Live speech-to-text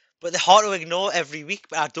but they're hard to ignore every week.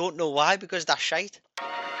 But I don't know why, because they're shite.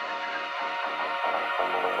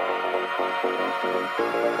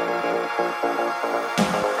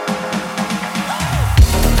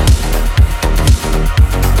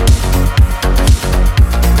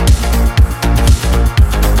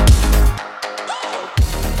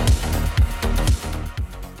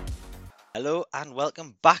 Hello and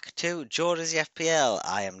welcome back to Jordan's FPL.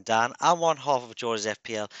 I am Dan. I'm one half of Jordan's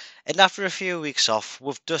FPL, and after a few weeks off,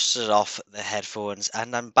 we've dusted off the headphones,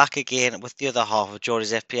 and I'm back again with the other half of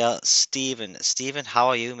Jordan's FPL, Stephen. Stephen, how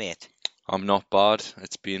are you, mate? I'm not bad.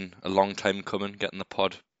 It's been a long time coming, getting the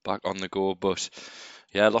pod back on the go, but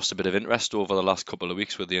yeah, I lost a bit of interest over the last couple of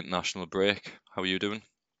weeks with the international break. How are you doing?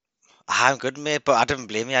 I'm good, mate, but I didn't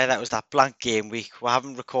blame you. That was that blank game week. We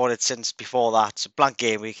haven't recorded since before that. So blank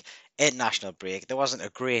game week, international break. There wasn't a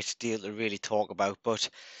great deal to really talk about, but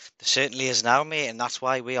there certainly is now, mate, and that's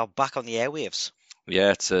why we are back on the airwaves.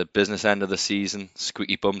 Yeah, it's a business end of the season,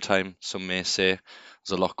 squeaky bum time, some may say.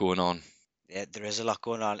 There's a lot going on. Yeah, there is a lot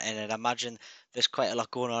going on, and I imagine there's quite a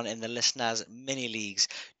lot going on in the listeners' mini leagues.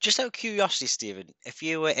 Just out of curiosity, Stephen, if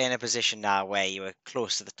you were in a position now where you were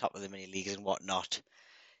close to the top of the mini leagues and whatnot,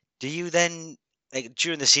 do you then, like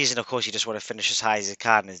during the season, of course, you just want to finish as high as you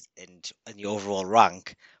can in your overall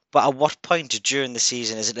rank. But at what point during the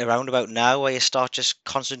season is it around about now where you start just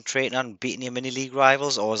concentrating on beating your mini league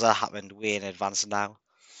rivals, or has that happened way in advance now?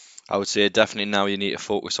 I would say definitely now you need to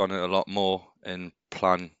focus on it a lot more and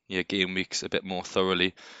plan your game weeks a bit more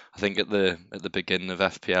thoroughly. I think at the beginning of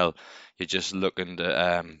FPL, you're just looking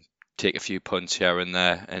to take a few punts here and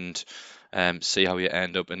there and see how you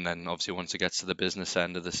end up. And then obviously once it gets to the business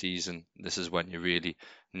end of the season, this is when you really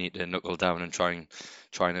need to knuckle down and try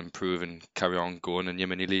and improve and carry on going in your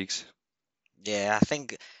mini leagues. Yeah, I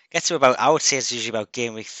think gets to about, I would say it's usually about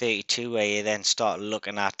game week 32 where you then start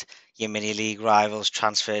looking at your mini league rivals,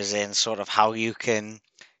 transfers in, sort of how you can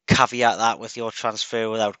caveat that with your transfer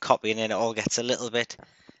without copying in. It all gets a little bit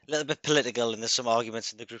political, and there's some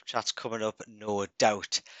arguments in the group chats coming up, no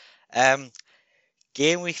doubt. Um,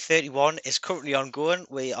 Game week 31 is currently ongoing.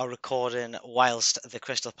 We are recording whilst the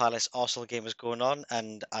Crystal Palace Arsenal game is going on,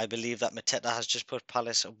 and I believe that Mateta has just put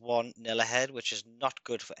Palace 1-0 ahead, which is not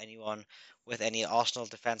good for anyone with any Arsenal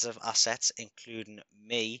defensive assets, including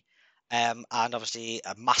me. And obviously,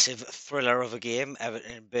 a massive thriller of a game,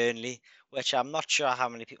 Everton and Burnley, which I'm not sure how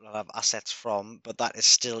many people have assets from, but that is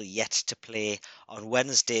still yet to play on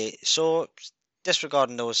Wednesday. So,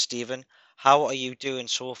 disregarding those, Stephen, how are you doing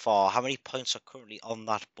so far? How many points are currently on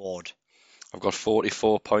that board? I've got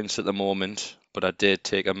 44 points at the moment, but I did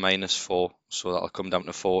take a -4, so that'll come down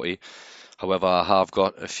to 40. However, I have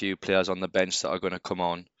got a few players on the bench that are going to come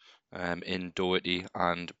on in Doherty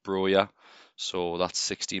and Broja. So that's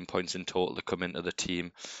 16 points in total to come into the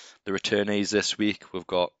team. The returnees this week, we've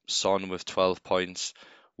got Son with 12 points,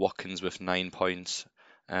 Watkins with 9 points,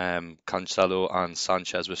 Cancelo and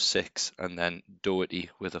Sanchez with 6, and then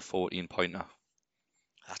Doherty with a 14 pointer.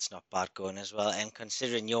 That's not bad going as well. And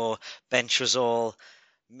considering your bench was all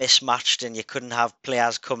mismatched and you couldn't have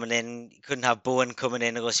players coming in, you couldn't have Bowen coming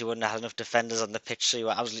in because you wouldn't have had enough defenders on the pitch, so you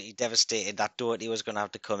were absolutely devastated that Doherty was going to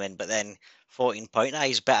have to come in. But then 14 pointer,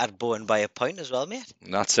 he's better Bowen by a point as well, mate.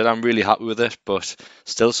 And that's it. I'm really happy with it, but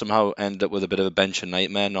still somehow end up with a bit of a bench and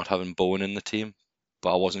nightmare not having Bowen in the team.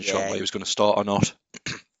 But I wasn't sure Yeah, whether he was going to start or not.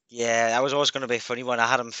 yeah, that was always going to be a funny one. I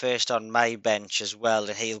had him first on my bench as well,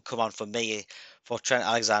 and he'll come on for me for Trent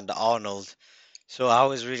Alexander-Arnold. So I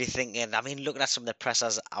was really thinking, I mean, looking at some of the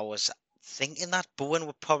pressers, I was thinking that Bowen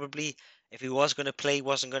would probably, if he was going to play,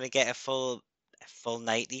 wasn't going to get a full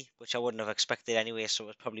 90, which I wouldn't have expected anyway. So it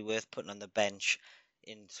was probably worth putting on the bench.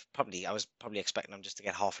 I was probably expecting him just to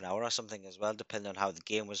get half an hour or something as well, depending on how the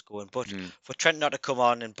game was going. But Hmm. for Trent not to come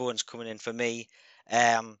on and Bowen's coming in for me,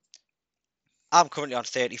 um, I'm currently on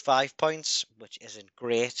 35 points, which isn't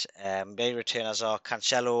great. My returners are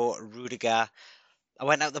Cancelo, Rudiger. I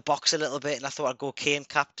went out the box a little bit and I thought I'd go Kane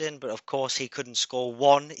captain, but of course he couldn't score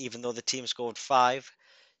one, even though the team scored five.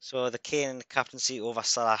 So the Kane captaincy over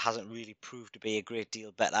Salah hasn't really proved to be a great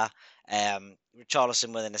deal better.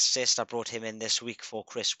 Richarlison with an assist, I brought him in this week for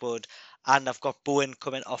Chris Wood, and I've got Bowen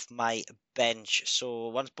coming off my bench. So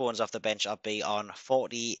once Bowen's off the bench, I'll be on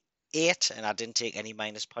 48, and I didn't take any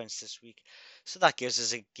minus points this week. So that gives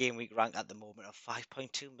us a game week rank at the moment of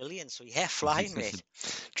 5.2 million. So yeah, flying, mate.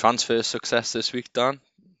 Transfer success this week, Dan.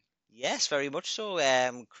 Yes, very much so.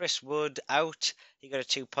 Chris Wood out. He got a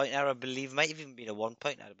 2 pointer, I believe. Might have even been a 1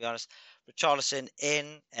 pointer, to be honest. Richarlison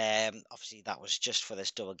in. Obviously, that was just for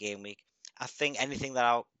this double game week. I think anything that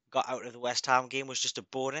I got out of the West Ham game was just a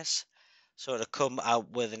bonus. So to come out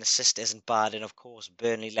with an assist isn't bad, and of course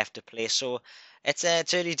Burnley left to play. So it's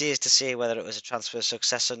early days to say whether it was a transfer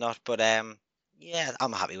success or not. But yeah,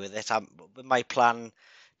 I'm happy with it. With my plan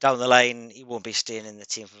down the line, he won't be staying in the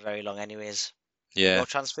team for very long, anyways. Yeah, Your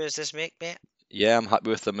transfers this week, mate? yeah, I'm happy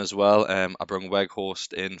with them as well. I brought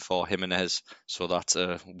Weghorst in for Jimenez, so that's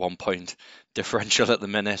a 1 point differential at the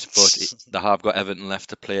minute. But they have got Everton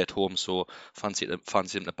left to play at home, so fancy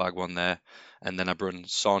him to bag one there. And then I brought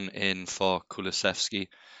Son in for Kulusevski.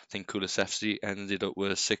 I think Kulusevski ended up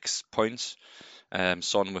with 6 points.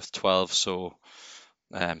 Son with 12, so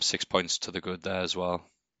 6 points to the good there as well.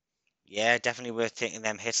 Yeah, definitely worth taking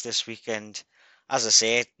them hits this weekend. As I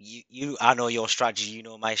say, I know your strategy, you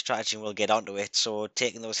know my strategy, and we'll get onto it. So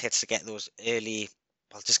taking those hits to get those early,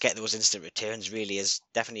 well, just get those instant returns really is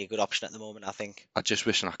definitely a good option at the moment, I think. I just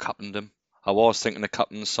wish I captained him. I was thinking of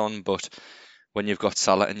captain Son, but when you've got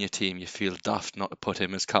Salah in your team, you feel daft not to put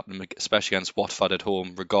him as captain, especially against Watford at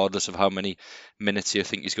home. Regardless of how many minutes you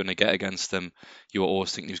think he's going to get against them, you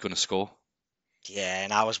always think he's going to score. Yeah,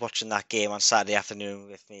 and I was watching that game on Saturday afternoon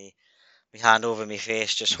with me hand over my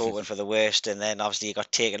face, just hoping for the worst. And then obviously he got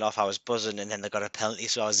taken off. I was buzzing, and then they got a penalty,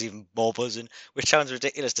 so I was even more buzzing. Which sounds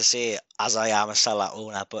ridiculous to say, as I am a Salah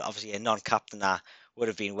owner, but obviously a non-captain I would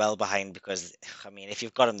have been well behind because I mean, if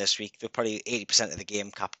you've got him this week, they're probably 80% of the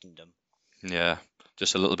game captained him. Yeah,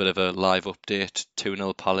 just a little bit of a live update.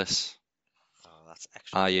 2-0 Palace. Oh, that's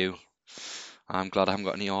extra Are you? early. I'm glad I haven't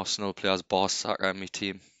got any Arsenal players, boss Saka on my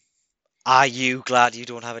team. Are you glad you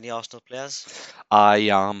don't have any Arsenal players? I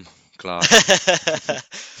am glad.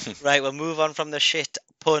 Right, we'll move on from the shit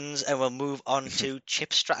puns and we'll move on to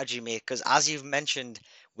chip strategy, mate. Because as you've mentioned,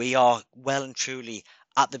 we are well and truly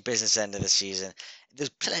at the business end of the season. There's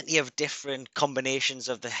plenty of different combinations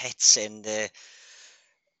of the hits and the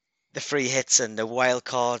free hits and the wild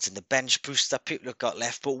cards and the bench boosts that people have got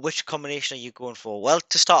left. But which combination are you going for? Well,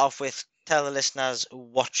 to start off with, tell the listeners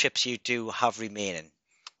what chips you do have remaining.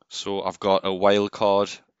 So I've got a wild card,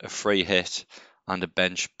 a free hit, and a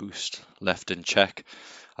bench boost left in check.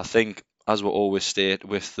 I think, as we always state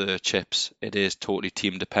with the chips, it is totally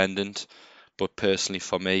team dependent. But personally,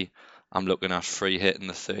 for me, I'm looking at free hit in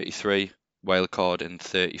the 33, wild card in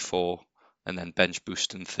 34, and then bench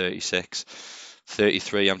boost in 36.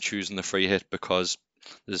 33, I'm choosing the free hit because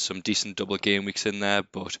there's some decent double game weeks in there,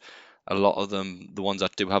 but a lot of them, the ones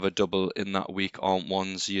that do have a double in that week, aren't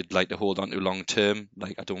ones you'd like to hold on to long term.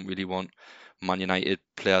 Like, I don't really want Man United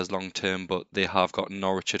players long term, but they have got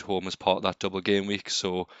Norwich at home as part of that double game week,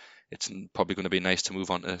 so it's probably going to be nice to move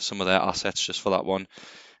on to some of their assets just for that one.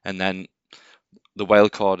 And then the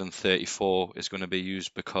wild card in 34 is going to be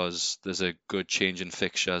used because there's a good change in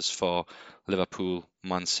fixtures for Liverpool,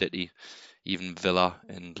 Man City, even Villa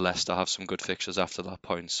and Leicester have some good fixtures after that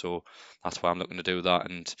point. So that's why I'm looking to do that.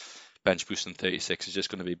 And bench boost in 36 is just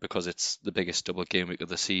going to be because it's the biggest double game week of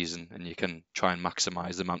the season and you can try and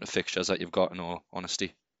maximise the amount of fixtures that you've got, in all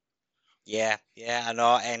honesty. Yeah, yeah, I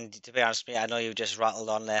know. And to be honest with me, I know you've just rattled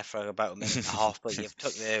on there for about a minute and a half, but you've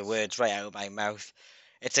took the words right out of my mouth.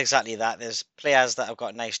 It's exactly that. There's players that have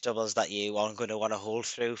got nice doubles that you are going to want to hold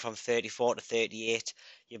through from 34 to 38.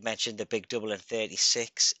 You've mentioned the big double in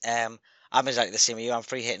 36. I'm exactly the same as you. I'm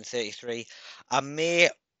free hitting 33. I may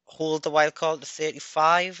hold the wild card to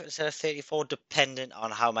 35 instead of 34, depending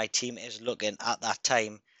on how my team is looking at that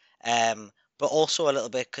time. But also a little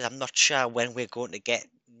bit because I'm not sure when we're going to get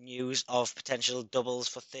news of potential doubles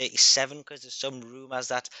for 37 because there's some rumours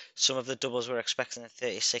that some of the doubles we're expecting in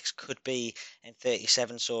 36 could be in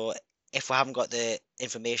 37. So if we haven't got the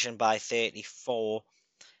information by 34,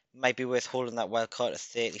 might be worth holding that wild card at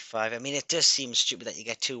 35. I mean, it does seem stupid that you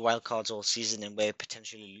get two wild cards all season and we're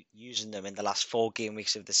potentially using them in the last 4 game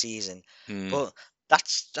weeks of the season. Hmm. But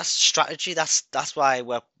that's strategy. That's why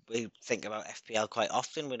we think about FPL quite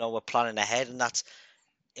often. We know we're planning ahead, and that's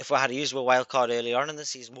if we had used a wild card earlier on in the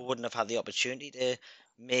season, we wouldn't have had the opportunity to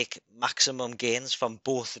make maximum gains from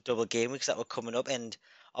both the double game weeks that were coming up. And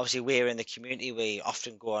obviously, we're in the community. We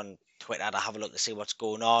often go on Twitter to have a look to see what's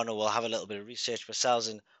going on, or we'll have a little bit of research ourselves.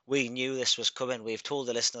 And we knew this was coming. We've told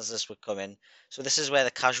the listeners this would come in. So this is where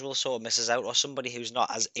the casual sort of misses out, or somebody who's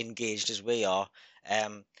not as engaged as we are.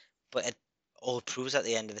 Um, but it all proves at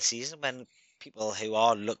the end of the season when people who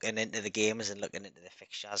are looking into the games and looking into the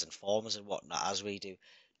fixtures and forms and whatnot, as we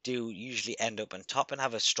do usually end up on top and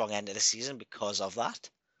have a strong end of the season because of that.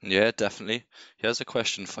 Yeah, definitely. Here's a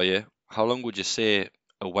question for you. How long would you say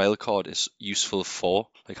a wild card is useful for?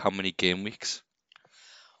 Like how many game weeks?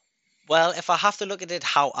 Well, if I have to look at it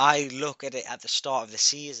how I look at it at the start of the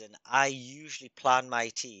season, I usually plan my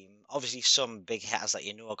team. Obviously, some big hitters that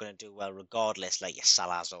you know are going to do well regardless, like your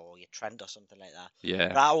Salahs or your Trent or something like that. Yeah.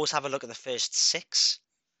 But I always have a look at the first six.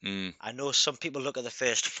 Mm, I know some people look at the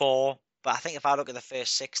first four, but I think if I look at the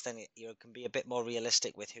first six, then you can be a bit more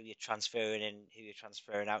realistic with who you're transferring in, who you're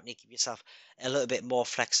transferring out, and you give yourself a little bit more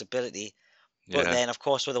flexibility. But yeah. then, of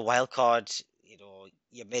course, with a wild card,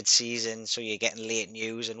 you're mid-season, so you're getting late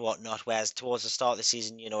news and whatnot. Whereas towards the start of the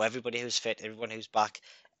season, everybody who's fit, everyone who's back,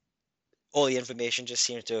 all the information just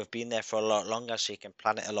seems to have been there for a lot longer, so you can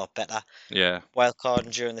plan it a lot better. Yeah. Wild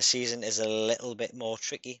card during the season is a little bit more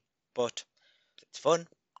tricky, but it's fun.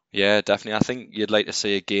 Yeah, definitely. I think you'd like to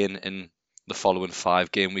see a gain in the following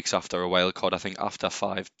 5 game weeks after a wild card. I think after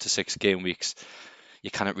 5 to 6 game weeks,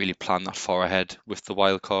 you cannot really plan that far ahead with the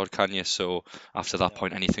wild card, can you? So after that No.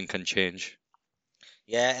 point, anything can change.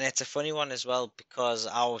 Yeah, and it's a funny one as well because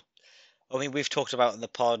I mean, we've talked about in the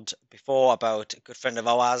pod before about a good friend of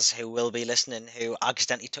ours who will be listening who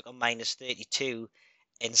accidentally took a minus 32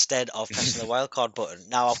 instead of pressing the wildcard button.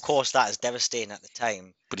 Now, of course, that is devastating at the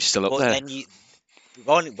time, But he's still up but there.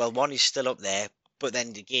 then one is still up there, but then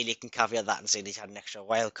again, you can caveat that and say he's had an extra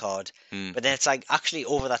wild card. Mm, But then it's like actually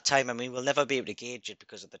over that time, I mean, we'll never be able to gauge it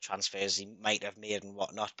because of the transfers he might have made and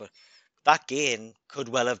whatnot, but that gain could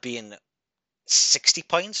well have been 60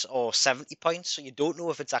 points or 70 points, so you don't know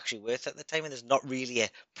if it's actually worth it at the time, and there's not really a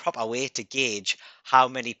proper way to gauge how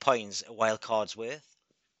many points a wild card's worth.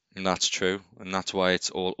 and that's true, and that's why it's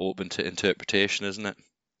all open to interpretation, isn't it?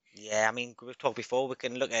 Yeah, I mean, we've talked before,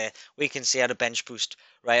 we can see how a bench boost,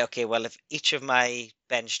 right? Okay, well, if each of my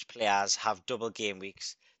benched players have double game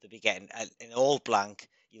weeks, they'll be getting an all blank,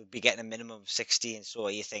 you'll be getting a minimum of 16. So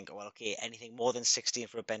you think, well, okay, anything more than 16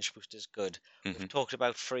 for a bench boost is good. Hmm. We've talked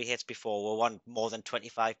about free hits before. We want more than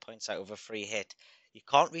 25 points out of a free hit. You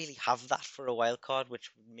can't really have that for a wild card,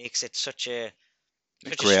 which makes it A such a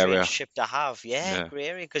grey strange area. ship to have. Yeah, Yeah. grey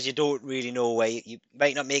area, because you don't really know where you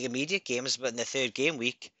might not make immediate games, but in the third game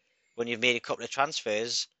week, when you've made a couple of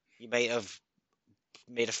transfers, you might have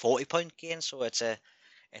made a 40-point gain. So it's a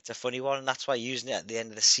funny one, and that's why using it at the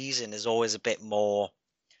end of the season is always a bit more.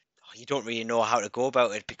 You don't really know how to go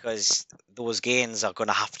about it because those gains are going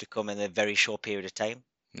to have to come in a very short period of time.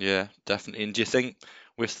 Yeah, definitely. And do you think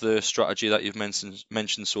with the strategy that you've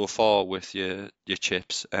mentioned so far with your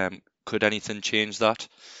chips, could anything change that?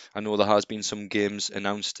 I know there has been some games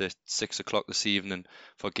announced at 6 o'clock this evening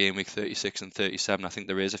for game week 36 and 37. I think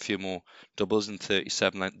there is a few more doubles in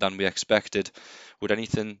 37 than we expected. Would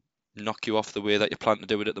anything knock you off the way that you plan to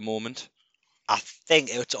do it at the moment? I think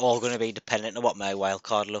it's all going to be dependent on what my wild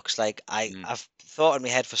card looks like. Mm, I've thought in my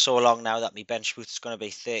head for so long now that my bench boost is going to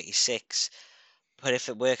be 36. But if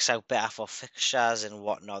it works out better for fixtures and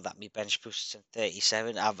whatnot, that my bench boosts in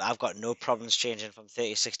 37, I've got no problems changing from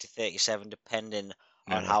 36 to 37 depending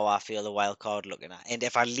on yeah. how I feel the wild card looking at. And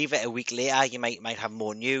if I leave it a week later, you might have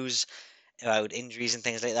more news about injuries and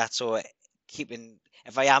things like that. So keeping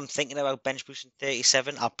if I am thinking about bench boosting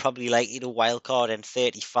 37, I'll probably likely to wild card in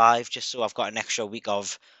 35 just so I've got an extra week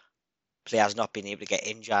of players not being able to get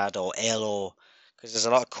injured or ill or because there's a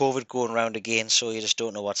lot of COVID going around again, so you just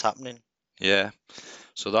don't know what's happening. Yeah.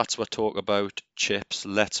 So that's what talk about chips.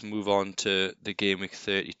 Let's move on to the game week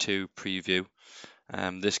 32 preview.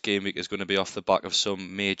 This game week is going to be off the back of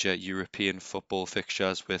some major European football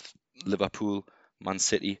fixtures with Liverpool, Man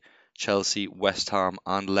City, Chelsea, West Ham,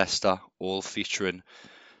 and Leicester all featuring.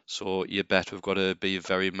 So you bet we've got to be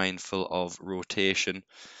very mindful of rotation.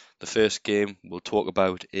 The first game we'll talk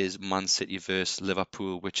about is Man City versus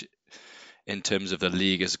Liverpool, which in terms of the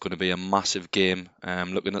league is going to be a massive game.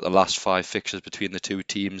 Looking at the last 5 fixtures between the two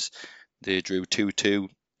teams, they drew 2-2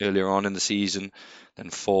 earlier on in the season, then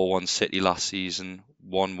 4-1 City last season,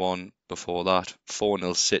 1-1 before that,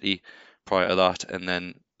 4-0 City prior to that, and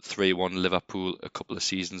then 3-1 Liverpool a couple of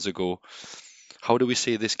seasons ago. How do we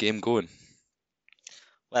see this game going?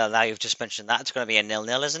 Well, now you've just mentioned that it's going to be a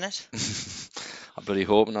nil-nil, isn't it? I bloody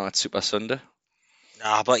hope not. It's Super Sunday.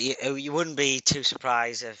 No, but you wouldn't be too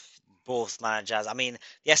surprised if both managers. I mean,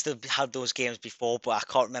 yes, they've had those games before, but I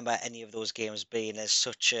can't remember any of those games being as A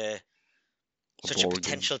such a boring game.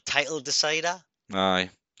 potential title decider Aye.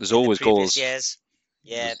 There's in the always previous goals. years.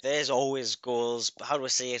 Yeah, There's, there's always goals. But how do I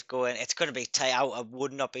see it going? It's going to be tight out. I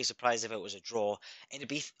would not be surprised if it was a draw. And to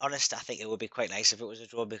be honest, I think it would be quite nice if it was a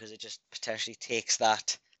draw because it just potentially takes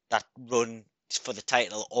that run for the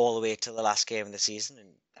title all the way to the last game of the season. And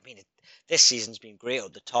I mean, this season's been great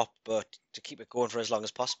at the top, but to keep it going for as long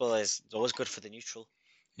as possible is always good for the neutral.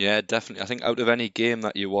 yeah, definitely. I think out of any game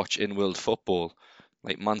that you watch in world football,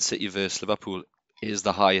 like Man City versus Liverpool, is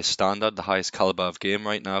the highest standard, the highest caliber of game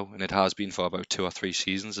right now, and it has been for about 2 or 3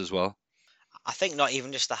 seasons as well. I think not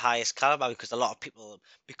even just the highest caliber, because a lot of people,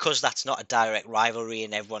 because that's not a direct rivalry,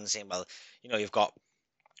 and everyone's saying, well, you've got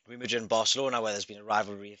Real Madrid and Barcelona, where there's been a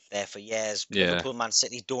rivalry there for years. Yeah, Liverpool, Man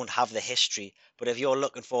City don't have the history, but if you're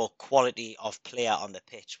looking for quality of player on the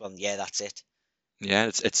pitch, well, yeah, that's it. yeah,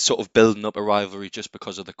 it's sort of building up a rivalry just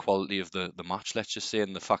because of the quality of the match, let's just say,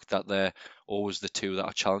 and the fact that they're always the two that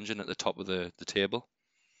are challenging at the top of the table.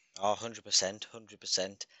 Oh, 100%,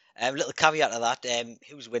 100%. Little caveat to that,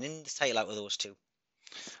 who's winning the title out of those two?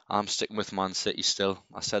 I'm sticking with Man City still.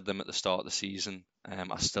 I said them at the start of the season.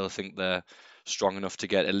 I still think they're strong enough to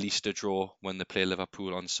get at least a draw when they play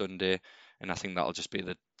Liverpool on Sunday, and I think that'll just be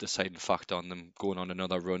the deciding factor on them going on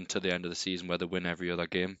another run to the end of the season where they win every other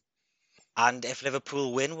game. And if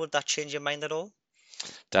Liverpool win, would that change your mind at all?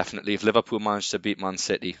 Definitely, if Liverpool manage to beat Man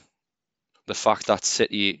City, the fact that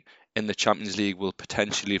City in the Champions League will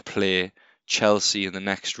potentially play Chelsea in the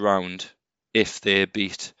next round if they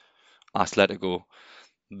beat Atletico,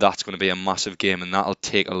 that's going to be a massive game, and that'll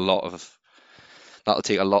take a lot of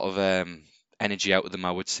energy out of them,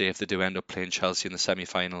 I would say, if they do end up playing Chelsea in the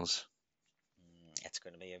semi-finals. It's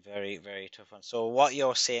going to be a very, very tough one. So what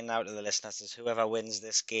you're saying now to the listeners is whoever wins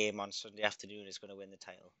this game on Sunday afternoon is going to win the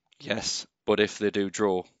title. Yes, but if they do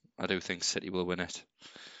draw, I do think City will win it.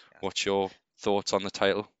 What's your thoughts on the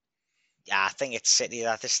title? Yeah, I think it's City.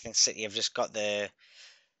 I just think City have just got they've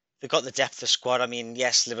got the depth of squad. I mean,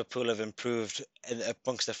 yes, Liverpool have improved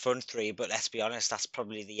amongst the front three, but let's be honest, that's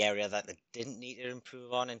probably the area that they didn't need to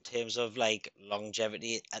improve on in terms of like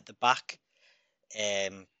longevity at the back.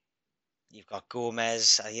 Um, you've got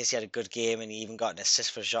Gomez. Yes, he had a good game and he even got an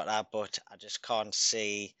assist for Jota, but I just can't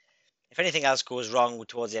see if anything else goes wrong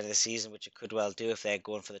towards the end of the season, which it could well do if they're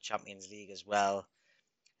going for the Champions League as well.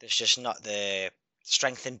 There's just not the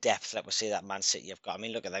strength and depth that we see that Man City have got. I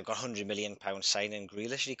mean, look at they've got £100 million signing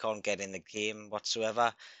Grealish. He can't get in the game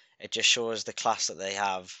whatsoever. It just shows the class that they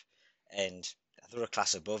have, and they're a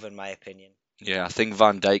class above, in my opinion. Yeah, I think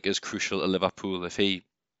Van Dijk is crucial to Liverpool. If he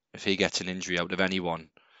gets an injury out of anyone,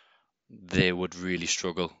 they would really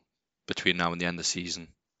struggle between now and the end of the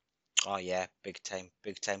season. Oh yeah, big time,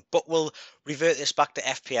 big time. But we'll revert this back to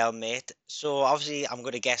FPL, mate. So obviously, I'm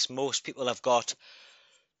going to guess most people have got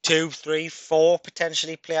two, three, four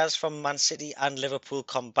potentially players from Man City and Liverpool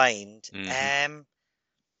combined. hmm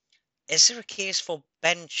Is there a case for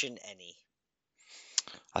benching any?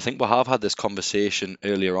 I think we have had this conversation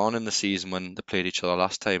earlier on in the season when they played each other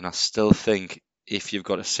last time, and I still think if you've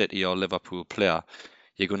got a City or Liverpool player,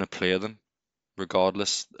 you're going to play them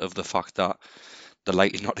regardless of the fact that they're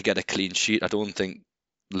likely not to get a clean sheet. I don't think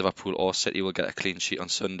Liverpool or City will get a clean sheet on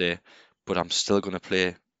Sunday, but I'm still going to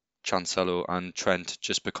play Cancelo and Trent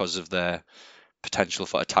just because of their potential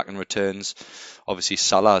for attacking returns. Obviously,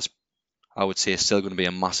 Salah's, I would say, is still going to be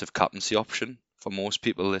a massive captaincy option for most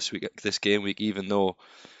people this week, this game week, even though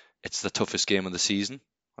it's the toughest game of the season.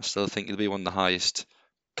 I still think he'll be one of the highest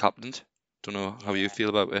captained. Don't know how you Yeah. feel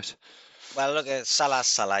about it. Well, look at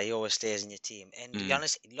Salah. He always stays in your team. And to be Mm,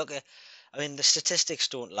 honest, I mean, the statistics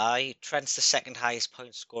don't lie. Trent's the second highest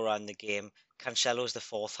point scorer in the game. Cancelo's the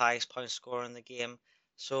fourth highest point scorer in the game.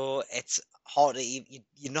 So it's hard to,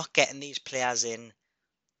 you're not getting these players in,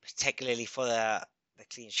 particularly for the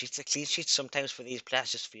clean sheets. The clean sheets sometimes for these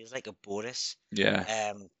players just feels like a bonus. yeah,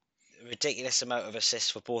 Um, Ridiculous amount of assists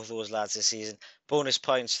for both those lads this season. Bonus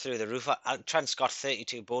points through the roof. Trent's got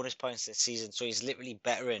 32 bonus points this season, so he's literally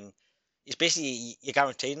better in. He's basically you're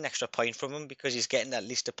guaranteed an extra point from him because he's getting at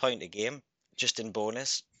least a point a game just in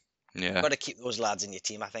bonus. You've yeah, got to keep those lads in your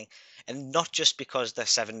team, I think, and not just because they're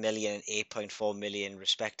 7 million and 8.4 million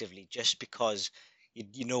respectively, just because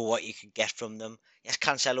you know what you can get from them. Yes,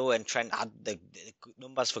 Cancelo and Trent had the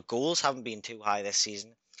numbers for goals haven't been too high this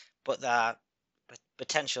season, but the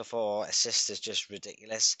potential for assists is just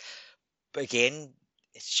ridiculous. But again,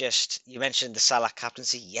 it's just you mentioned the Salah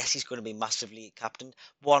captaincy. Yes, he's going to be massively captained.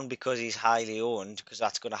 One because he's highly owned, because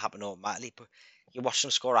that's going to happen automatically. But you watched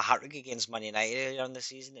him score a hat trick against Man United earlier in the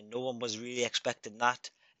season, and no one was really expecting that.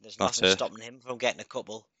 There's that's nothing it. stopping him from getting a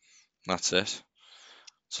couple. That's it.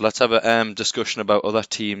 So let's have a discussion about other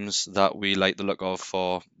teams that we like the look of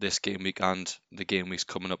for this game week and the game weeks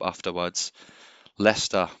coming up afterwards.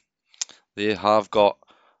 Leicester, they have got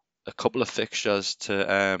a couple of fixtures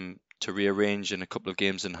to rearrange in a couple of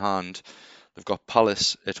games in hand. They've got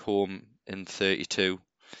Palace at home in 32,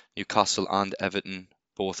 Newcastle and Everton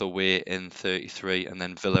both away in 33, and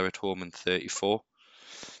then Villa at home in 34.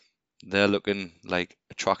 They're looking like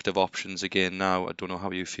attractive options again now. I don't know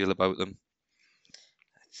how you feel about them.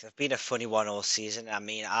 It's been a funny one all season. I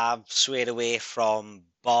mean, I've swayed away from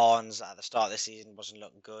Barnes at the start of the season wasn't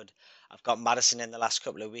looking good. I've got Madison in the last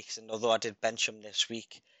couple of weeks, and although I did bench him this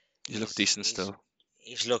week, You look he's decent he's still.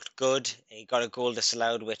 he's looked good. He got a goal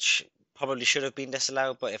disallowed, which probably should have been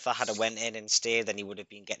disallowed, but if that had went in instead, then he would have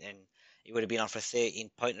been on for a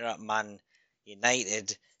 13-pointer at Man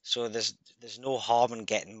United. So there's no harm in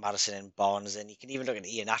getting Madison and Barnes, and you can even look at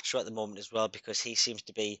Iheanacho at the moment as well because he seems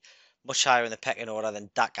to be much higher in the pecking order than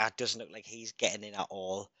Daka. Doesn't look like he's getting in at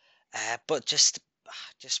all. But just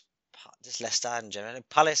just Leicester in general.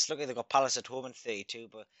 Palace, look, they've got Palace at home in 32,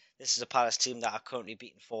 but this is a Palace team that are currently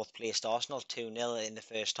beating fourth placed Arsenal 2-0 in the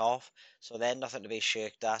first half, so they're nothing to be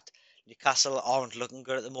shirked at. Newcastle aren't looking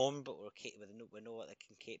good at the moment, but we know what they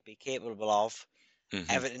can be capable of. Hmm.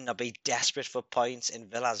 Everton will be desperate for points in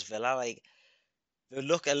Villa's Villa. Like they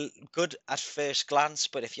look good at first glance,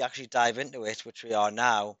 but if you actually dive into it, which we are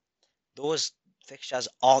now, those fixtures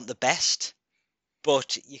aren't the best.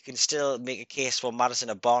 But you can still make a case for Madison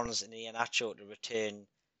and Barnes and Iheanacho to return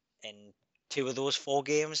in two of those four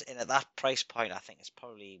games, and at that price point, I think it's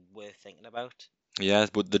probably worth thinking about. Yeah,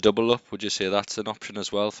 would the double up, would you say that's an option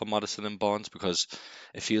as well for Madison and Barnes? Because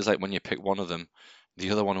it feels like when you pick one of them, the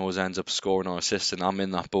other one always ends up scoring or assisting. I'm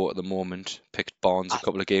in that boat at the moment. Picked Barnes a I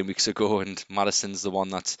couple of game weeks ago, and Madison's the one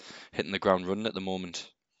that's hitting the ground running at the moment.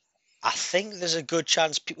 I think there's a good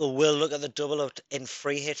chance people will look at the double up in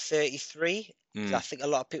free hit 33 because I Mm, think a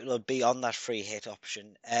lot of people will be on that free hit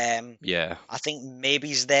option. yeah, I think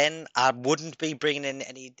maybe's then I wouldn't be bringing in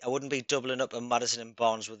any. I wouldn't be doubling up on Madison and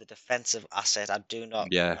Barnes with a defensive asset. I do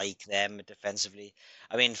not yeah, like them defensively.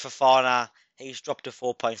 I mean, Fofana, he's dropped to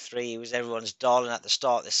 4.3. He was everyone's darling at the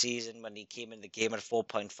start of the season when he came in the game at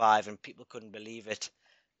 4.5, and people couldn't believe it.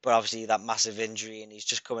 But obviously that massive injury, and he's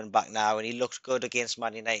just coming back now, and he looked good against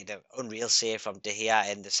Man United. An unreal save from De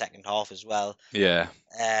Gea in the second half as well. yeah,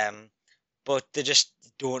 Um, but they just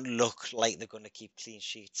don't look like they're going to keep clean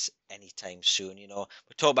sheets anytime soon. We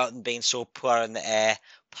talk about them being so poor in the air.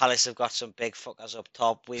 Palace have got some big fuckers up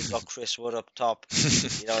top. We've got Chris Wood up top.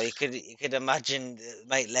 You could imagine they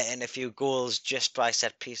might let in a few goals just by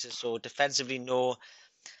set pieces. So defensively, no.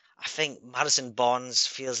 I think Madison Barnes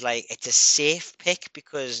feels like it's a safe pick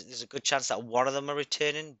because there's a good chance that one of them are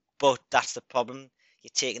returning. But that's the problem.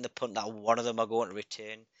 You're taking the punt that one of them are going to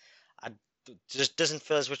return. I just doesn't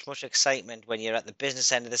feel as much excitement when you're at the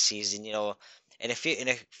business end of the season. In a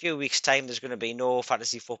few weeks' time, there's going to be no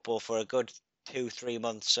fantasy football for a good 2-3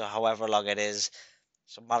 months or however long it is.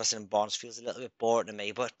 So Madison Barnes feels a little bit boring to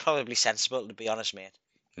me, but probably sensible to be honest, mate.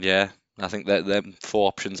 yeah. I think that the four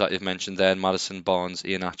options that you've mentioned there, Madison, Barnes,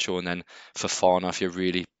 Iheanacho, and then Fofana, if you're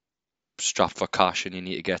really strapped for cash and you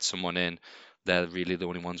need to get someone in, they're really the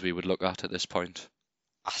only ones we would look at this point.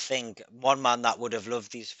 I think one man that would have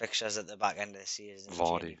loved these fixtures at the back end of the season is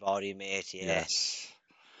Jamie Vardy, Vardy, mate. Yeah, yes.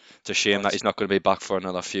 It's a shame that but he's not going to be back for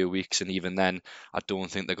another few weeks, and even then, I don't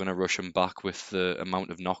think they're going to rush him back with the amount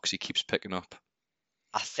of knocks he keeps picking up.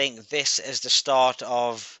 I think this is the start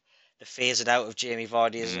of the phasing out of Jamie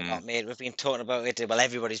Vardy, is it Mm, not, mate? We've been talking about it. Well,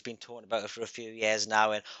 everybody's been talking about it for a few years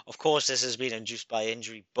now, and of course, this has been induced by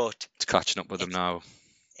injury. But it's catching up with him it's now.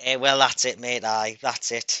 well, that's it, mate. Aye,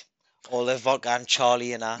 that's it. All the vodka and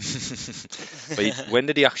Charlie and that. But when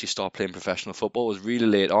did he actually start playing professional football? It was really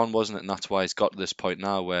late on, wasn't it? And that's why he's got to this point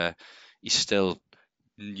now where he still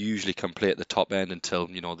usually can play at the top end until,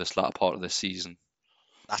 this latter part of the season.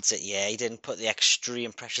 That's it, yeah. He didn't put the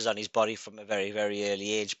extreme pressures on his body from a very, very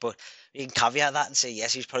early age. But you can caveat that and say,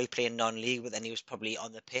 yes, he was probably playing non-league, but then he was probably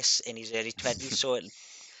on the piss in his early 20s. So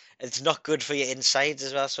it's not good for your insides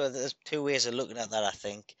as well. So there's two ways of looking at that, I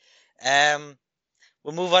think. Um,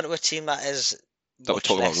 we'll move on to a team that is That we're much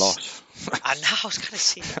talking about less. loss. I know, I was going to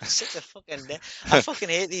say, I'm sick of fucking. I fucking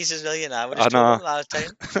hate these as well, We're I just talking about know. them all the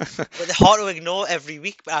time. But they're hard to ignore every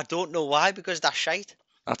week, but I don't know why, because they're shite.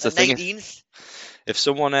 That's They're the thing. 19th. If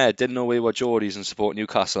someone didn't know we were Geordies and support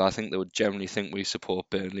Newcastle, I think they would generally think we support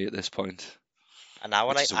Burnley at this point, And now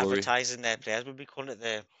we're which like is a worry. advertising their players. We'll be calling it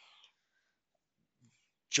the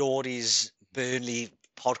Geordie's Burnley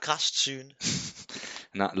podcast soon.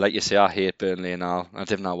 And like you say, I hate Burnley and all. I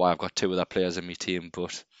don't know why I've got two of their players in my team,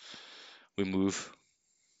 but we move.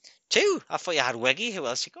 Two. I thought you had Weggy. Who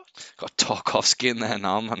else you got? Got Tarkovsky in there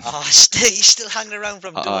now, man. Oh, he's still hanging around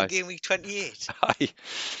from double Aye, game week 28. aye.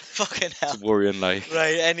 Fucking It's hell. worrying, like.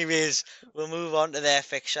 Right, anyways, we'll move on to their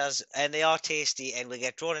fixtures. And they are tasty, and we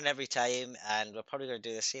get drawn in every time, and we're probably going to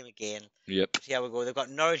do the same again. Yep. See how we go. They've got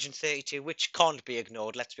Norwich in 32, which can't be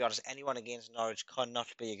ignored. Let's be honest, anyone against Norwich cannot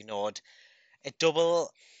be ignored. A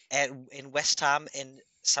double in West Ham in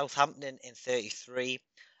Southampton in 33,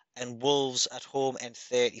 and Wolves at home in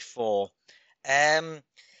 34. Um,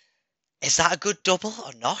 is that a good double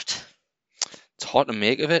or not? It's hard to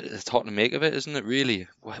make of it. It's hard to make of it, isn't it? Really,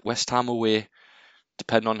 West Ham away,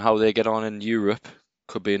 depending on how they get on in Europe,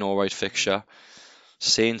 could be an all right Mhm. fixture.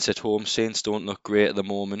 Saints at home. Saints don't look great at the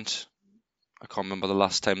moment. I can't remember the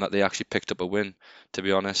last time that they actually picked up a win, to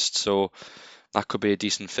be honest. So that could be a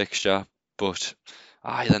decent fixture, but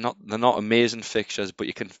they're not amazing fixtures. But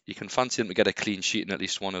you can fancy them to get a clean sheet in at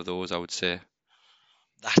least one of those, I would say.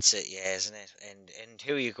 That's it, yeah, isn't it? And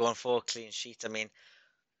who are you going for? Clean sheet. I mean,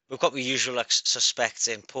 we've got the usual like, suspects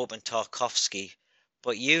in Pope and Tarkovsky,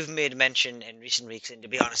 but you've made mention in recent weeks, and to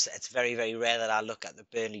be honest, it's very, very rare that I look at the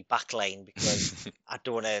Burnley backline because I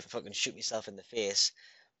don't want to fucking shoot myself in the face.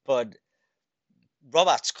 But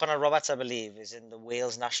Connor Roberts, I believe, is in the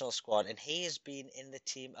Wales national squad, and he has been in the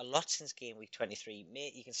team a lot since game week 23.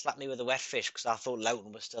 Mate, you can slap me with a wet fish because I thought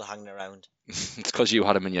Loughton was still hanging around. It's because you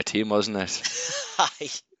had him in your team, wasn't it? Aye.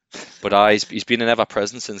 But he's been an ever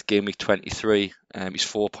present since game week 23. He's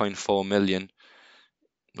 4.4 million.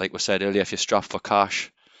 Like we said earlier, if you're strapped for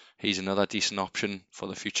cash, he's another decent option for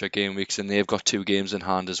the future game weeks, and they've got 2 games in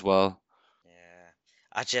hand as well. Yeah,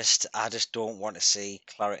 I just don't want to see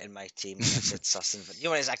Claret in my team unless it's Aston Villa. You know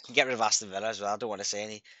what it is? I can get rid of Aston Villa as well. I don't want to see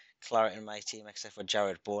any Claret in my team except for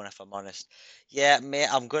Jared Bourne, if I'm honest. Yeah, mate,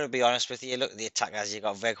 I'm going to be honest with you. Look at the attackers. You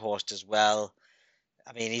got Weghorst as well.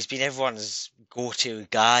 I mean, he's been everyone's go-to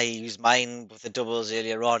guy. He was mine with the doubles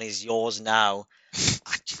earlier on. He's yours now.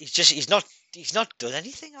 He's not done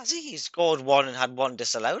anything, has he? He's scored one and had one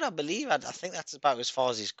disallowed, I believe. I think that's about as far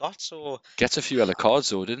as he's got. So Gets a few yellow cards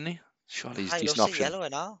though, didn't he? Surely he's a I decent loves a option. yellow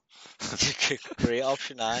and all. Great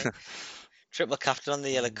option, aye. Triple captain on the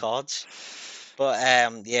yellow Mm. cards. But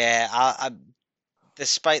yeah,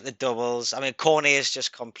 despite the doubles, I mean, Cornet has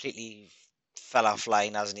just completely fell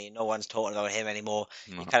offline, hasn't he? No one's talking about him anymore.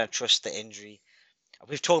 You No, kind of trust the injury.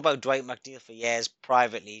 We've talked about Dwight McNeil for years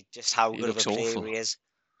privately, just how he good of a looks player awful. he is.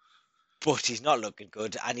 But he's not looking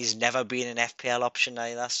good, and he's never been an FPL option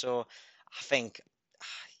either. So I think,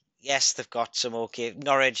 yes, they've got some okay.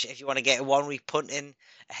 Norwich, if you want to get a 1 week punt in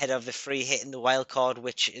ahead of the free hit in the wild card,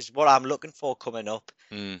 which is what I'm looking for coming up,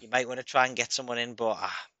 Mm. you might want to try and get someone in, but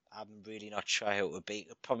I'm really not sure how it would be.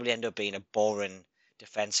 It'll probably end up being a boring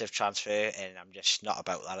defensive transfer, and I'm just not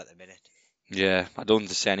about that at the minute. Yeah, I don't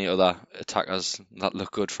see any other attackers that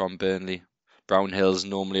look good from Burnley. Brownhill's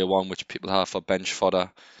normally a one which people have for bench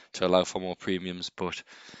fodder to allow for more premiums, but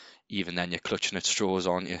even then you're clutching at straws,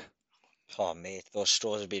 aren't you? Oh, mate, those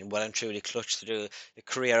straws have been well and truly clutched through the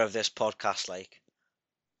career of this podcast, like.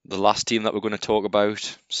 The last team that we're going to talk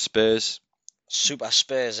about, Spurs. Super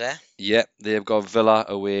Spurs, eh? Yep, they've got Villa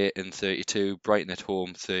away in 32, Brighton at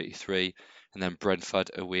home 33, and then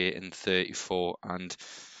Brentford away in 34. And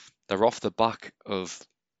they're off the back of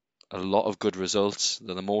a lot of good results.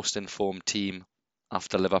 They're the most informed team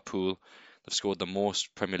after Liverpool. They've scored the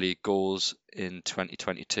most Premier League goals in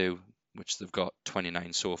 2022, which they've got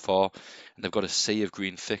 29 so far. And they've got a sea of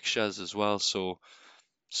green fixtures as well. So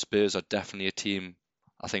Spurs are definitely a team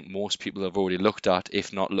I think most people have already looked at,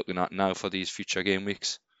 if not looking at now for these future game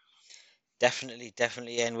weeks. Definitely,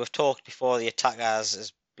 definitely. And we've talked before the attackers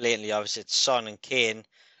as blatantly, obviously, it's Son and Kane,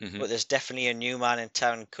 Hmm. but there's definitely a new man in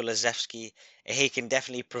town, Kulusevski. He can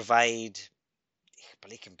definitely provide,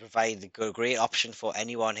 but he can provide a great option for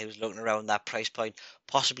anyone who's looking around that price point,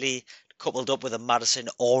 possibly coupled up with a Madison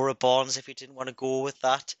or a Barnes if you didn't want to go with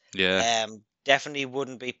that. Yeah, Definitely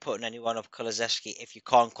wouldn't be putting anyone up Kulusevski if you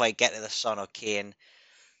can't quite get to the Son or Kane.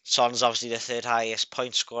 Son's obviously the third highest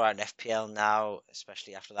point scorer in FPL now,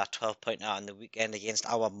 especially after that 12 point out on the weekend against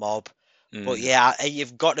our mob. But mm, yeah,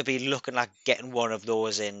 you've got to be looking at getting one of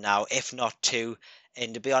those in now, if not two.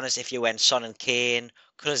 And to be honest, if you went Son and Kane,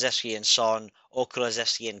 Kulusevski and Son, or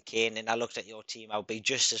Kulusevski and Kane, and I looked at your team, I would be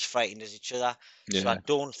just as frightened as each other. So I yeah,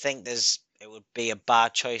 don't think it would be a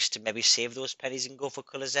bad choice to maybe save those pennies and go for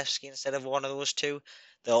Kulusevski instead of one of those two.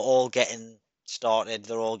 They're all getting started.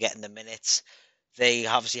 They're all getting the minutes. They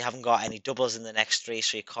obviously haven't got any doubles in the next three,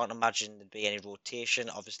 so you can't imagine there'd be any rotation.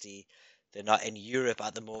 Obviously, they're not in Europe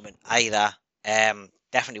at the moment either.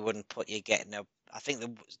 Definitely wouldn't put you getting a. I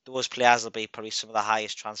think those players will be probably some of the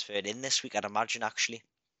highest transferred in this week. I'd imagine actually.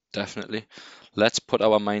 definitely. Let's put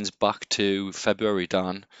our minds back to February,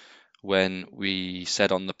 Dan, when we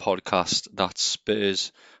said on the podcast that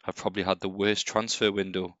Spurs have probably had the worst transfer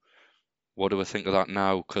window. What do we think of that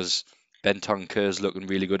now? Because Bentancur's looking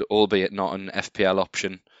really good, albeit not an FPL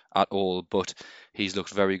option at all, but he's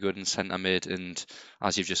looked very good in centre mid. And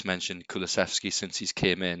as you've just mentioned, Kulusevski, since he's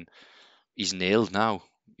came in, he's nailed now.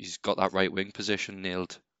 He's got that right wing position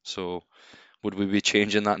nailed. So would we be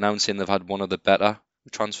changing that now and saying they've had one of the better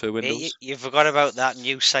transfer Mate, windows. you forgot about that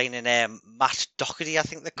new signing, Matt Doherty, I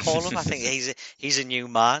think they call him. I think he's a new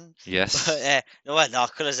man. But Yes. no, well, no,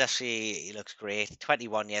 Kulusevski, he looks great.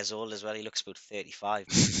 21 years old as well. He looks about 35,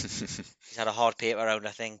 but he's had a hard paper round,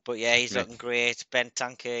 I think. But yeah, he's Yeah. looking great.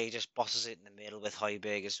 Bentancur, he just bosses it in the middle with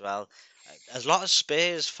Højbjerg as well. There's a lot of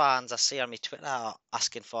Spurs fans I see on my Twitter are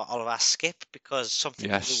asking for Oliver Skip because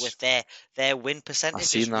something to do Yes. with their win I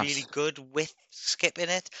percentage is seen really that. good with Skip in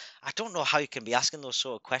it. I don't know how you can be asking those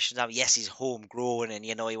sort of questions. I mean, yes, he's homegrown and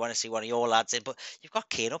you want to see one of your lads in, but you've got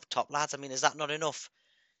Kane up top, lads. I mean, is that not enough?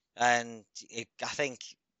 And I think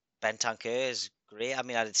Bentancur is great. I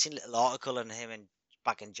mean, I'd seen a little article on him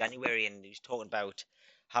back in January, and he was talking about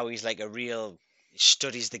how he's like a real he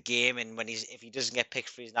studies the game, and if he doesn't get picked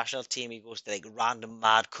for his national team, he goes to like random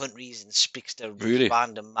mad countries and speaks to these Really.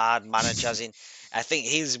 random mad managers. In I think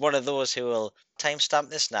he's one of those who will timestamp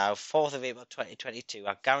this now, 4th of April 2022.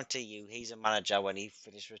 I guarantee you, he's a manager when he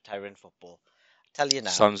finishes retiring football. I tell you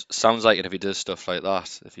now. Sounds like it if he does stuff like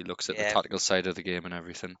that. If he looks at the Yeah, tactical side of the game and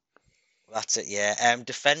everything. that's it. Yeah.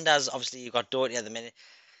 Defenders. Obviously, you've got Doherty at the minute.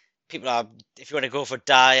 People are, if you want to go for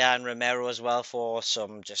Dyer and Romero as well for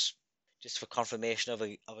some just for confirmation of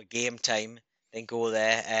a game time, then go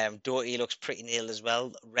there. Doherty looks pretty nailed as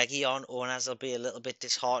well. Reguilon owners will be a little bit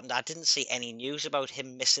disheartened. I didn't see any news about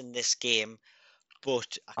him missing this game,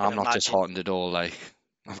 but I can I'm not imagine. disheartened at all. Like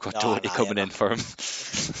I've got No, Doherty no, you're coming in not. for him.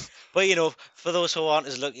 But for those who aren't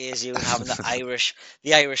as lucky as you and having the Irish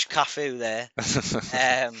Cafu there,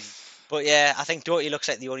 but yeah, I think Doherty looks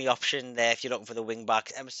like the only option there if you're looking for the wing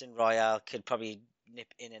back. Emerson Royale could probably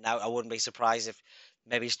nip in and out. I wouldn't be surprised if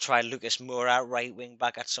maybe he's tried Lucas Moura out right wing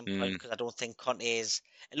back at some point Mm, because I don't think Conte is.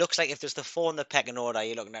 It looks like if there's the four in the pecking order,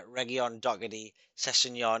 you're looking at Reguilon, Doherty,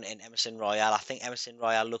 Sessegnon, and Emerson Royale. I think Emerson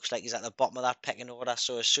Royale looks like he's at the bottom of that pecking order.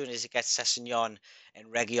 So as soon as he gets Sessegnon and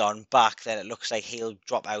Reguilon back, then it looks like he'll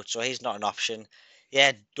drop out. So he's not an option.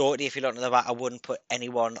 Yeah, Doherty, if you look at the back, I wouldn't put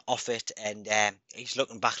anyone off it. And he's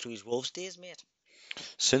looking back to his Wolves days, mate.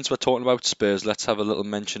 Since we're talking about Spurs, let's have a little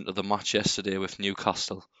mention of the match yesterday with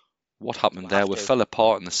Newcastle. What happened We'll there? have We to. fell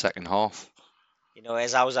apart in the second half.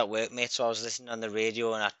 As I was at work, mate, so I was listening on the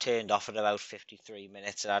radio and I turned off at about 53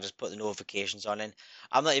 minutes and I just put the notifications on. And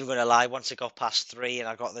I'm not even going to lie, once it got past 3 and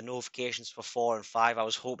I got the notifications for 4 and 5, I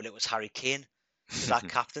was hoping it was Harry Kane because I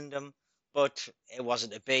captained him. But it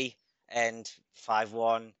wasn't to be. And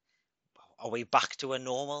 5-1. Are we back to a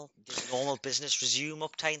normal? Does normal business resume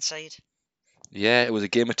up Tyneside? Yeah, it was a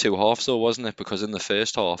game of two halves, though, wasn't it? Because in the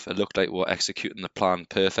first half, it looked like we were executing the plan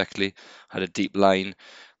perfectly. Had a deep line.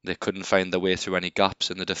 They couldn't find their way through any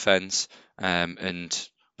gaps in the defence. And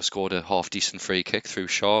we scored a half decent free kick through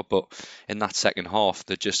Shaw. But in that second half,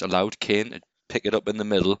 they just allowed Kane to pick it up in the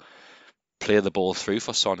middle, play the ball through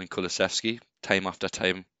for Son and Kulusevski time after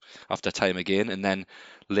time again. And then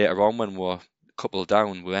later on, when we're a couple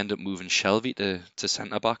down, we end up moving Shelby to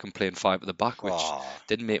centre back and playing five at the back, which Oh.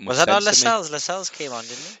 didn't make much Was that not sense to me. Lascelles? Lascelles came on,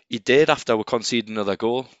 didn't he? He did after we conceded another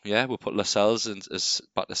goal. Yeah, we put Lascelles as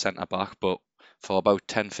back to centre back, but for about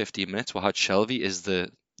 10-15 minutes, we had Shelby as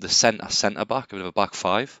the centre back of a back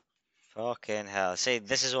five. Fucking hell. See,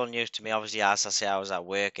 this is all news to me. Obviously, as I say, I was at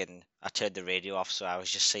work and I turned the radio off, so I was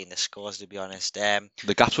just seeing the scores, to be honest.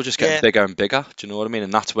 The gaps were just getting Yeah, bigger and bigger. Do you know what I mean?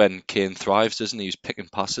 And that's when Kane thrives, doesn't he? He's picking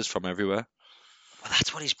passes from everywhere. well,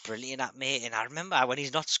 that's what he's brilliant at, mate. And I remember when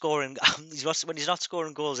he's not scoring, when he's not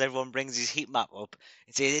scoring goals, everyone brings his heat map up.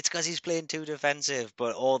 It's because he's playing too defensive.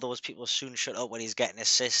 But all those people soon shut up when he's getting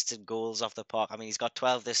assists and goals off the park. I mean, he's got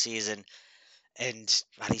 12 this season, and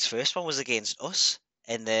man, his first one was against us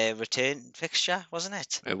in the return fixture, wasn't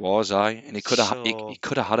it? It was, I, and he So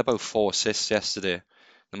could have had about 4 assists yesterday.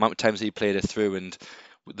 The amount of times he played it through, and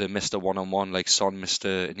they missed a one-on-one, like Son missed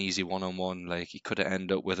an easy one-on-one, like he could have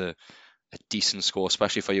ended up with a decent score,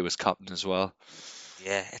 especially for you as captain as well.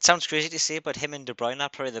 yeah, it sounds crazy to say, but him and De Bruyne are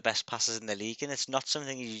probably the best passers in the league, and it's not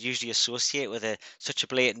something you usually associate with such a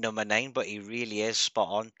blatant number 9. But he really is spot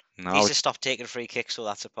on. He Now needs to stop taking free kicks, so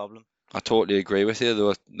that's a problem. I totally agree with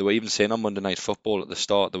you. They were even saying on Monday Night Football at the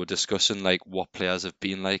start, they were discussing like what players have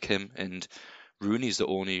been like him, and Rooney's the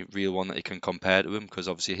only real one that you can compare to him because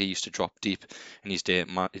obviously he used to drop deep in his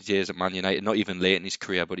days at Man United, not even late in his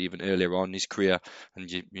career, but even earlier on in his career,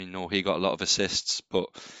 and you know he got a lot of assists. But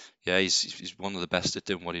yeah, he's one of the best at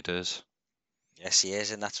doing what he does. Yes, he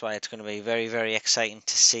is, and that's why it's going to be very, very exciting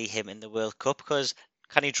to see him in the World Cup. Because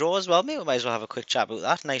can he draw as well, mate? We might as well have a quick chat about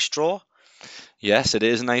that. Nice draw. Yes, it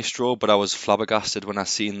is a nice draw, but I was flabbergasted when I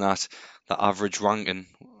seen that the average ranking,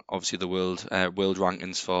 obviously the world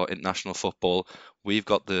rankings for international football, we've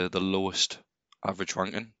got the lowest average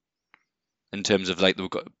ranking. in terms of like they've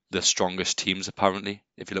got the strongest teams apparently,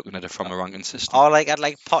 if you're looking at it from a ranking system. Or like at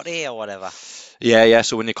like Potty or whatever. Yeah.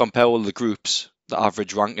 So when you compare all the groups, the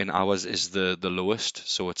average ranking ours is the lowest.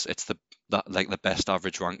 So it's the best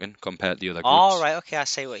average ranking compared to the other All groups. right, okay, I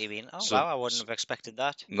see what you mean. Oh So, wow, I wouldn't have expected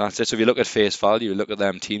that. and that's it. So if you look at face value, you look at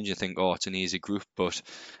them teams, you think, oh, it's an easy group, but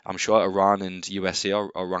I'm sure Iran and USA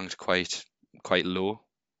are ranked quite low.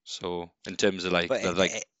 So in terms of like But they're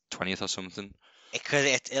like 20th or something.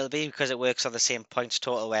 it'll be because it works on the same points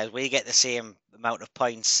total, whereas we get the same amount of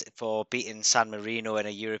points for beating San Marino in a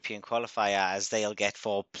European qualifier as they'll get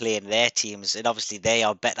for playing their teams. And obviously they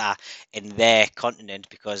are better in their continent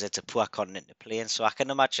because it's a poor continent to play in. So I can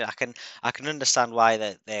imagine, I can understand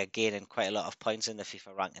why they're gaining quite a lot of points in the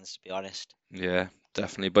FIFA rankings, to be honest. Yeah,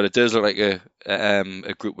 definitely. But it does look like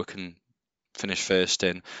a group we can finish first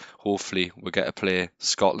in. Hopefully we get to play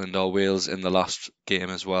Scotland or Wales in the last game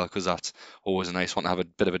as well, because that's always a nice one to have a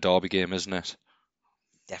bit of a derby game, isn't it?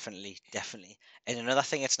 Definitely, definitely. And another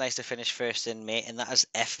thing it's nice to finish first in, mate, and that is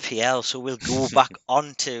FPL. So we'll go back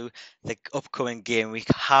onto the upcoming game week.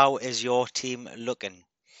 How is your team looking?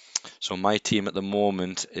 So my team at the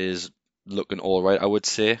moment is looking all right, I would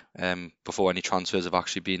say. Before any transfers have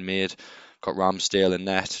actually been made, got Ramsdale in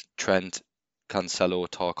net, Trent, Cancelo,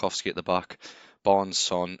 Tarkowski at the back, Barnes,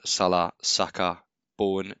 Son, Salah, Saka,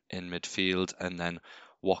 Bowen in midfield, and then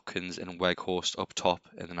Watkins and Weghorst up top,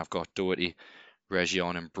 and then I've got Doherty,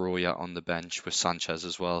 Region, and Broja on the bench with Sanchez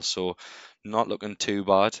as well. So not looking too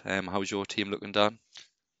bad. How's your team looking, Dan?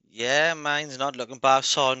 Yeah, mine's not looking bad.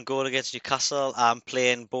 Son goal against Newcastle. I'm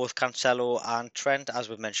playing both Cancelo and Trent, as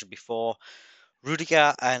we've mentioned before.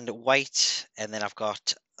 Rudiger and White, and then I've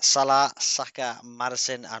got Salah, Saka,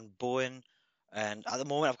 Madison, and Bowen. And at the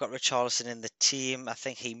moment, I've got Richarlison in the team. I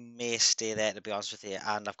think he may stay there, to be honest with you.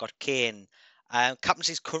 And I've got Kane.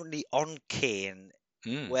 Captaincy's currently on Kane.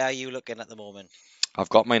 Hmm. Where are you looking at the moment? I've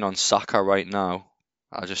got mine on Saka right now.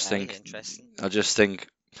 Right, interesting. I just think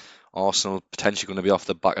Arsenal potentially going to be off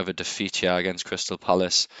the back of a defeat here against Crystal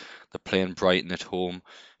Palace. They're playing Brighton at home,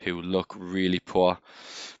 who look really poor.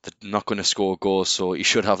 They're not going to score goals, so you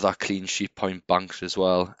should have that clean sheet point banked as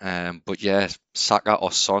well. But yeah, Saka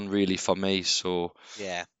or Son really for me, so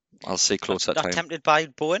Yeah. I'll say Not, close that not time. tempted by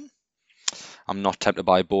Bowen? I'm not tempted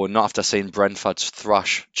by Bowen, not after seeing Brentford's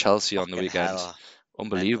thrash Chelsea on the Fucking weekend. hell. Mental.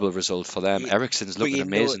 Unbelievable result for them. You, Eriksen's but looking you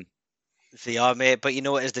know, amazing. they are, mate. But you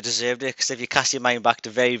know what is they deserved it because if you cast your mind back to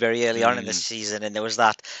very, very early on in the Mm, season, and there was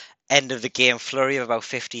that end of the game flurry of about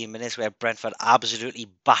 15 minutes where Brentford absolutely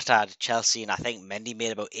battered Chelsea, and I think Mendy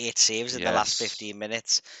made about 8 saves in the last yes. 15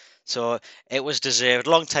 minutes. So it was deserved.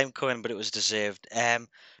 Long time coming, but it was deserved.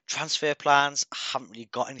 Transfer plans, I haven't really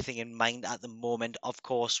got anything in mind at the moment. Of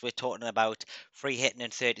course, we're talking about free hitting in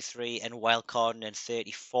 33 and wildcarding in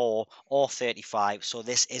 34 or 35. So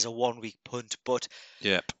this is a 1 week punt, but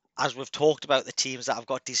Yep. as we've talked about the teams that have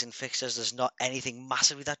got decent fixtures, there's not anything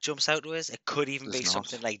massively that jumps out to us. It could even There's be not.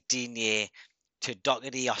 something like Digne to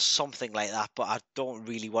Doherty or something like that, but I don't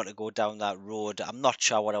really want to go down that road. I'm not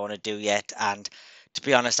sure what I want to do yet, and to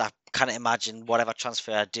be honest, I can't imagine whatever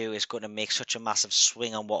transfer I do is going to make such a massive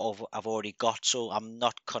swing on what I've already got, so I'm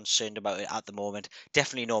not concerned about it at the moment.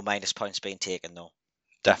 Definitely no minus points being taken, though.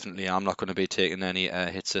 Definitely, I'm not going to be taking any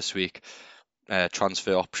hits this week.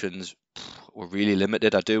 Transfer options were really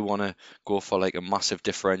limited. I do want to go for like a massive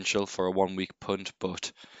differential for a 1 week punt,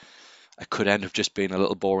 but it could end up just being a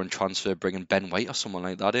little boring transfer, bringing Ben White or someone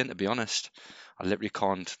like that in. To be honest, I literally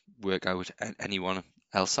can't work out anyone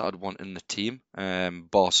else that I'd want in the team,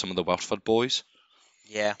 bar some of the Watford boys.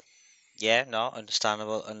 Yeah. Yeah, no,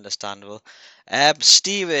 understandable, understandable.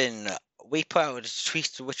 Stephen, we put out a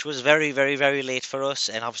tweet which was very, very, very late for us,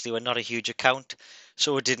 and obviously we're not a huge account,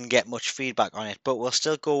 so we didn't get much feedback on it. But we'll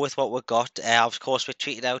still go with what we got. Of course, we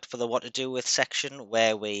tweeted out for the what to do with section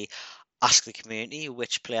where we ask the community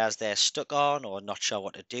which players they're stuck on or not sure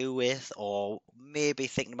what to do with, or maybe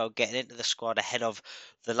thinking about getting into the squad ahead of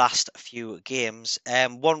the last few games.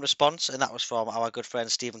 One response, and that was from our good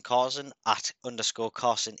friend Stephen Carson at underscore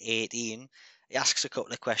Carson18. He asks a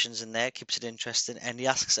couple of questions in there, keeps it interesting, and he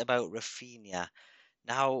asks about Rafinha.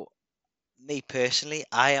 Now, me personally,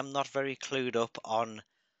 I am not very clued up on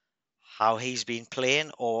how he's been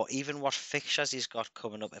playing or even what fixtures he's got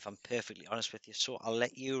coming up, if I'm perfectly honest with you. So I'll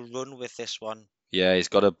let you run with this one. Yeah, he's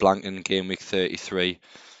got a blank in game week 33.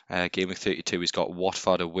 Game week 32, he's got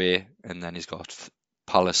Watford away, and then he's got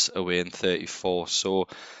Palace away in 34. So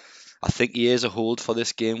I think he is a hold for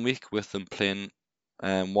this game week with them playing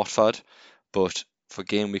Watford. But for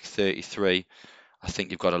game week 33, I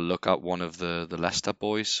think you've got to look at one of the Leicester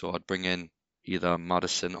boys. So I'd bring in either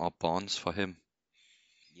Madison or Barnes for him.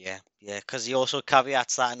 Yeah, because he also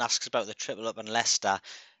caveats that and asks about the triple up on Leicester.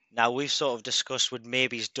 Now we've sort of discussed would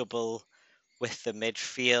maybe he's double with the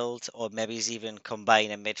midfield, or maybe he's even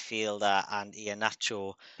combine a midfielder and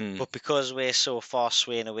Iheanacho. Hmm. But because we're so far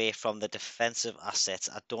swaying away from the defensive assets,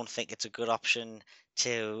 I don't think it's a good option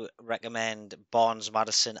to recommend Barnes,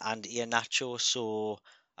 Madison, and Iheanacho. So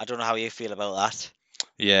I don't know how you feel about that.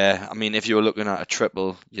 Yeah, I mean, if you were looking at a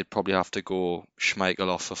triple, you'd probably have to go Schmeichel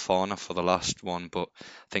off Fofana for the last one, but I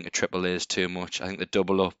think a triple is too much. I think the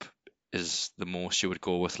double up is the most you would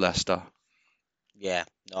go with Leicester. Yeah,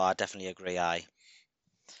 no, I definitely agree.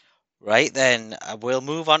 Right then, we'll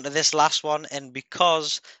move on to this last one, and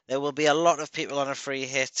because there will be a lot of people on a free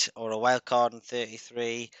hit or a wild card in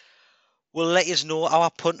 33, we'll let you know our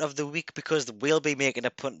punt of the week because we'll be making a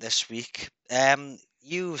punt this week.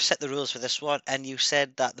 You set the rules for this one, and you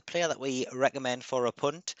said that the player that we recommend for a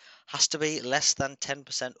punt has to be less than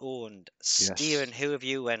 10% owned. Steven, Yes. who have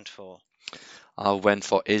you went for? I went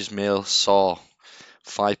for Ismail Sarr,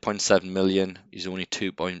 5.7 million. He's only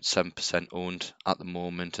 2.7% owned at the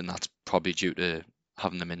moment, and that's probably due to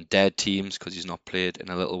having them in dead teams because he's not played in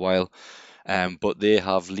a little while. But they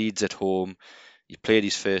have Leeds at home. He played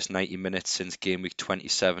his first 90 minutes since game week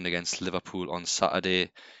 27 against Liverpool on Saturday.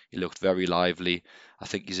 He looked very lively. I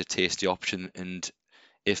think he's a tasty option, and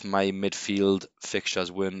if my midfield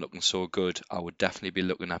fixtures weren't looking so good, I would definitely be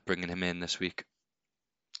looking at bringing him in this week.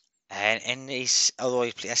 And he's although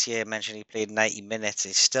as you mentioned he played 90 minutes,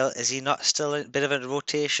 is he not still a bit of a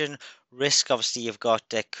rotation risk? Obviously, you've got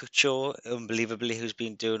Cucho, unbelievably, who's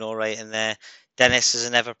been doing all right in there. Dennis is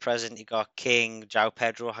an ever present. You got King, João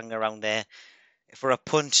Pedro hanging around there. For a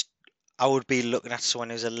punt, I would be looking at someone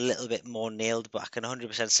who's a little bit more nailed, but I can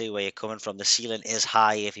 100% see where you're coming from. The ceiling is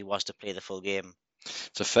high if he was to play the full game.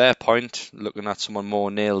 It's a fair point looking at someone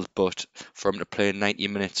more nailed, but for him to play 90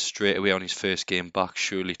 minutes straight away on his first game back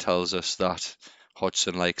surely tells us that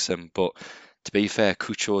Hodgson likes him. But to be fair,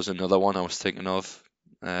 Cucho's another one I was thinking of.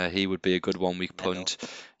 He would be a good 1 week Menno. punt.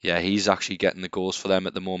 Yeah, he's actually getting the goals for them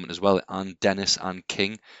at the moment as well. And Dennis and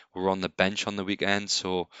King were on the bench on the weekend.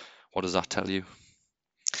 So what does that tell you?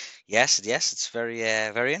 Yes, it's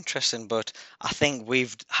very interesting. But I think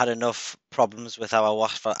we've had enough problems with our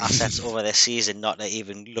Watford assets over this season not to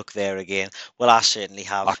even look there again. Well, I certainly I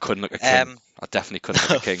have. couldn't look at King. Um, I definitely couldn't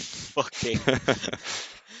look at King. fucking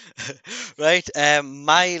right.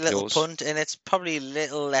 My little Yours? punt, and it's probably a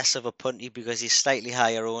little less of a punty because he's slightly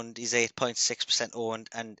higher owned. He's 8.6% owned,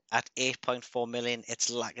 and at 8.4 million, it's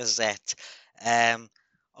Lacazette. Um,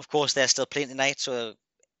 of course, they're still playing tonight, so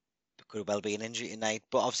could well be an injury tonight.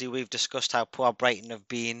 But obviously, we've discussed how poor Brighton have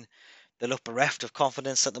been. They look bereft of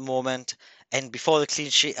confidence at the moment. And before the clean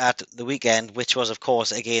sheet at the weekend, which was, of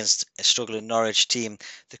course, against a struggling Norwich team,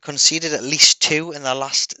 they conceded at least two in their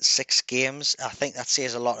last 6 games. I think that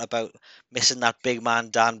says a lot about missing that big man,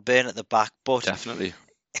 Dan Burn, at the back. But Definitely.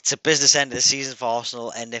 it's a business end of the season for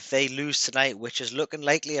Arsenal. And if they lose tonight, which is looking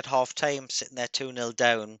likely at half time, sitting there 2-0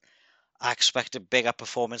 down, I expect a bigger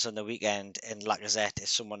performance on the weekend, and Lacazette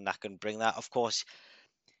is someone that can bring that. Of course,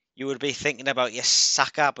 you would be thinking about your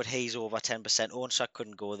Saka, but he's over 10% owned, so I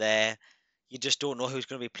couldn't go there. You just don't know who's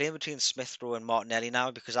going to be playing between Smith Rowe and Martinelli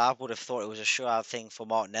now, because I would have thought it was a sure thing for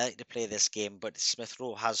Martinelli to play this game, but Smith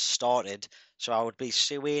Rowe has started, so I would be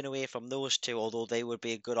swaying away from those two, although they would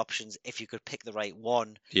be good options if you could pick the right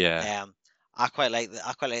one. Yeah, Um, I quite like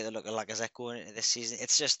the look of Lacazette going into this season.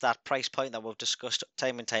 It's just that price point that we've discussed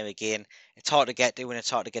time and time again. It's hard to get to and it's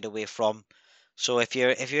hard to get away from. So if you're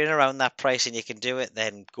in around that price and you can do it,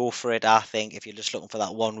 then go for it. I think if you're just looking for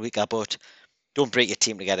that 1 weeker, but don't break your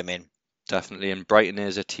team to get him in. definitely. And Brighton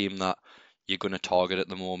is a team that you're going to target at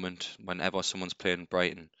the moment. Whenever someone's playing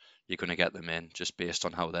Brighton, you're going to get them in just based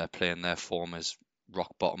on how they're playing. Their form is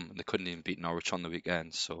rock bottom. They couldn't even beat Norwich on the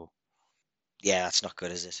weekend. So, Yeah, that's not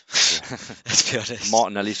good, is it? yeah. Let's be honest.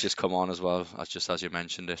 Martinelli's just come on as well, as you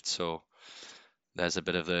mentioned it. So, there's a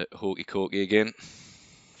bit of the hokey cokey again.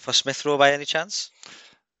 For Smith Rowe by any chance?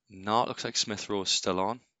 No, it looks like Smith Rowe's still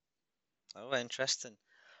on. Oh, interesting.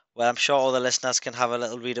 Well, I'm sure all the listeners can have a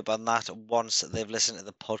little read up on that once they've listened to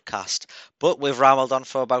the podcast. But we've rambled on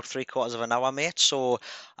for about 3/4 of an hour, mate. So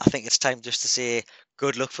I think it's time just to say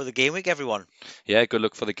good luck for the game week, everyone. Yeah, good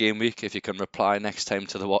luck for the game week. If you can reply next time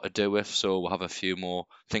to the what to do with, so we'll have a few more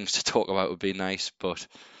things to talk about, would be nice. But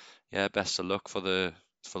yeah, best of luck for the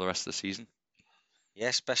rest of the season.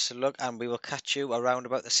 Yes, best of luck, and we will catch you around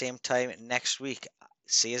about the same time next week.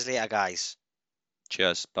 See you later, guys.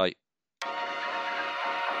 Cheers. Bye.